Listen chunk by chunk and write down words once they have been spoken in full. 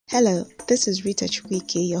Hello, this is Rita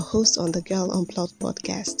Chwike, your host on the Girl Unplugged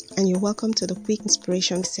podcast, and you're welcome to the Quick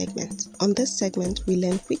Inspiration segment. On this segment, we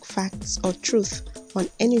learn quick facts or truth on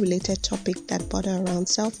any related topic that border around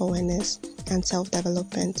self-awareness and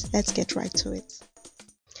self-development. Let's get right to it.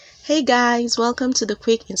 Hey guys, welcome to the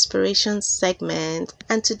Quick Inspiration segment,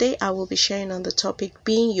 and today I will be sharing on the topic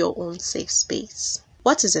being your own safe space.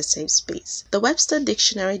 What is a safe space? The Webster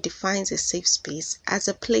Dictionary defines a safe space as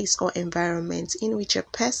a place or environment in which a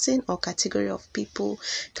person or category of people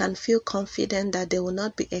can feel confident that they will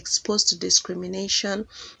not be exposed to discrimination,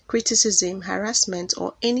 criticism, harassment,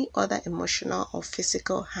 or any other emotional or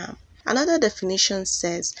physical harm. Another definition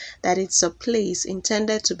says that it's a place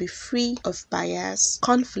intended to be free of bias,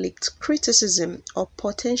 conflict, criticism, or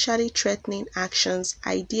potentially threatening actions,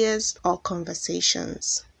 ideas, or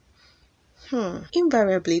conversations.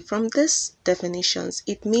 Invariably, from these definitions,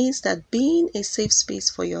 it means that being a safe space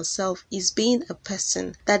for yourself is being a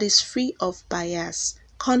person that is free of bias,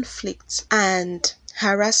 conflict, and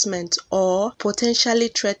harassment or potentially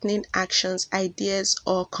threatening actions, ideas,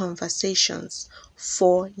 or conversations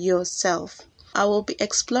for yourself. I will be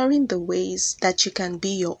exploring the ways that you can be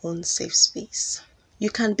your own safe space. You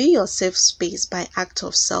can be your safe space by act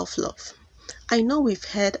of self-love. I know we've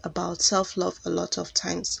heard about self-love a lot of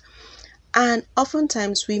times. And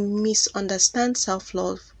oftentimes we misunderstand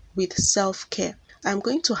self-love with self-care. I'm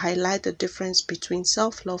going to highlight the difference between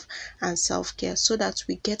self-love and self-care so that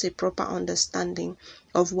we get a proper understanding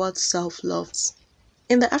of what self-love is.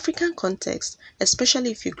 In the African context,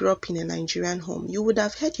 especially if you grew up in a Nigerian home, you would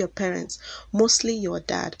have heard your parents, mostly your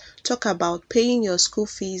dad, talk about paying your school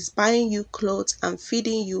fees, buying you clothes, and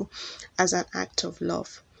feeding you as an act of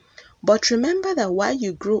love. But remember that while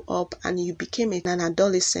you grew up and you became an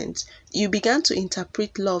adolescent, you began to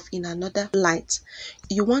interpret love in another light.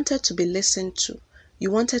 You wanted to be listened to. You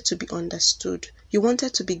wanted to be understood. You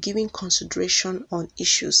wanted to be given consideration on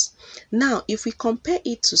issues. Now, if we compare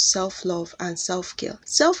it to self-love and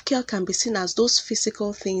self-care can be seen as those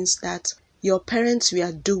physical things that your parents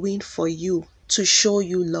were doing for you to show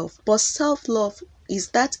you love. But self-love is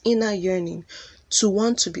that inner yearning to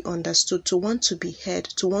want to be understood, to want to be heard,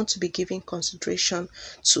 to want to be given consideration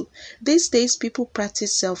to. These days, people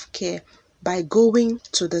practice self-care by going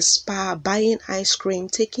to the spa, buying ice cream,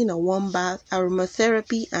 taking a warm bath,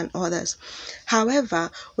 aromatherapy, and others.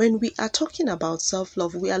 However, when we are talking about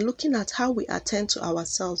self-love, we are looking at how we attend to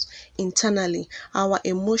ourselves internally, our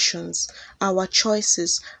emotions, our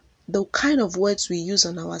choices, the kind of words we use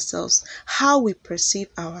on ourselves, how we perceive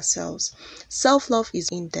ourselves. Self-love is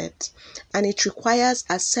in depth, and it requires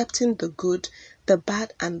accepting the good, the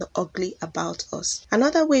bad, and the ugly about us.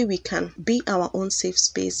 Another way we can be our own safe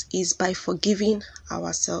space is by forgiving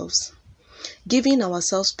ourselves, giving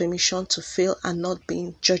ourselves permission to fail and not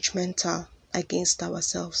being judgmental against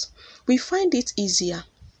ourselves. We find it easier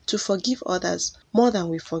to forgive others more than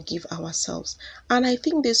we forgive ourselves. And I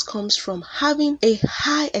think this comes from having a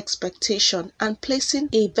high expectation and placing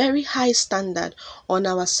a very high standard on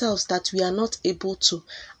ourselves that we are not able to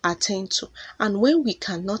attain to. And when we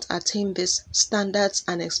cannot attain these standards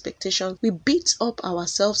and expectations, we beat up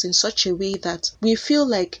ourselves in such a way that we feel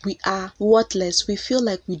like we are worthless. We feel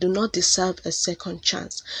like we do not deserve a second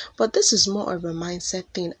chance. But this is more of a mindset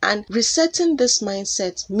thing. And resetting this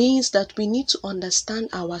mindset means that we need to understand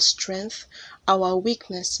our strength, our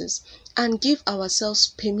weaknesses, and give ourselves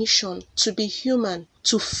permission to be human,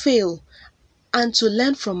 to fail, and to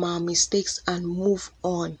learn from our mistakes and move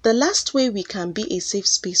on. The last way we can be a safe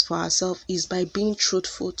space for ourselves is by being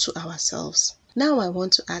truthful to ourselves. Now I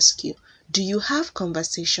want to ask you, do you have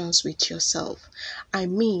conversations with yourself? I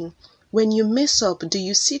mean, when you mess up, do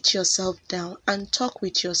you sit yourself down and talk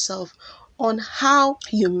with yourself on how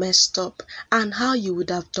you messed up and how you would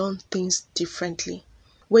have done things differently?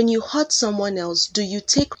 When you hurt someone else, do you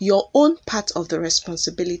take your own part of the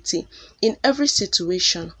responsibility in every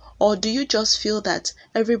situation? Or do you just feel that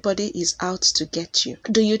everybody is out to get you?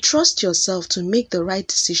 Do you trust yourself to make the right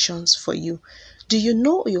decisions for you? Do you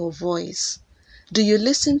know your voice? Do you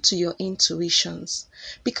listen to your intuitions?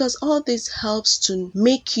 Because all this helps to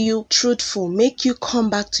make you truthful, make you come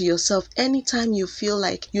back to yourself anytime you feel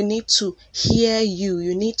like you need to hear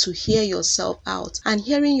you need to hear yourself out. And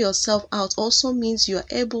hearing yourself out also means you are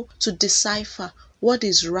able to decipher what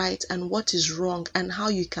is right and what is wrong and how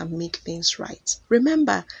you can make things right.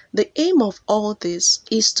 Remember, the aim of all this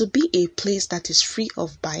is to be a place that is free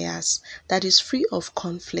of bias, that is free of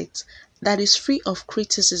conflict, that is free of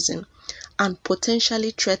criticism, and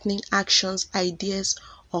potentially threatening actions, ideas,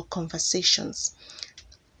 or conversations.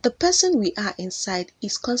 The person we are inside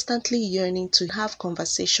is constantly yearning to have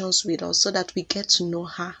conversations with us so that we get to know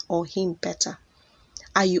her or him better.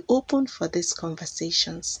 Are you open for these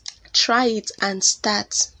conversations? Try it and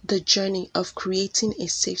start the journey of creating a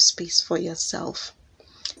safe space for yourself.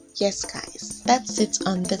 Yes, guys, that's it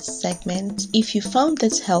on this segment. If you found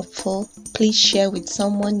this helpful, please share with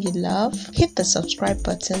someone you love. Hit the subscribe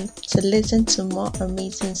button to listen to more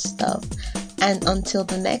amazing stuff. And until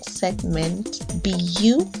the next segment, be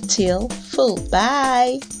you till full.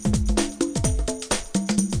 Bye.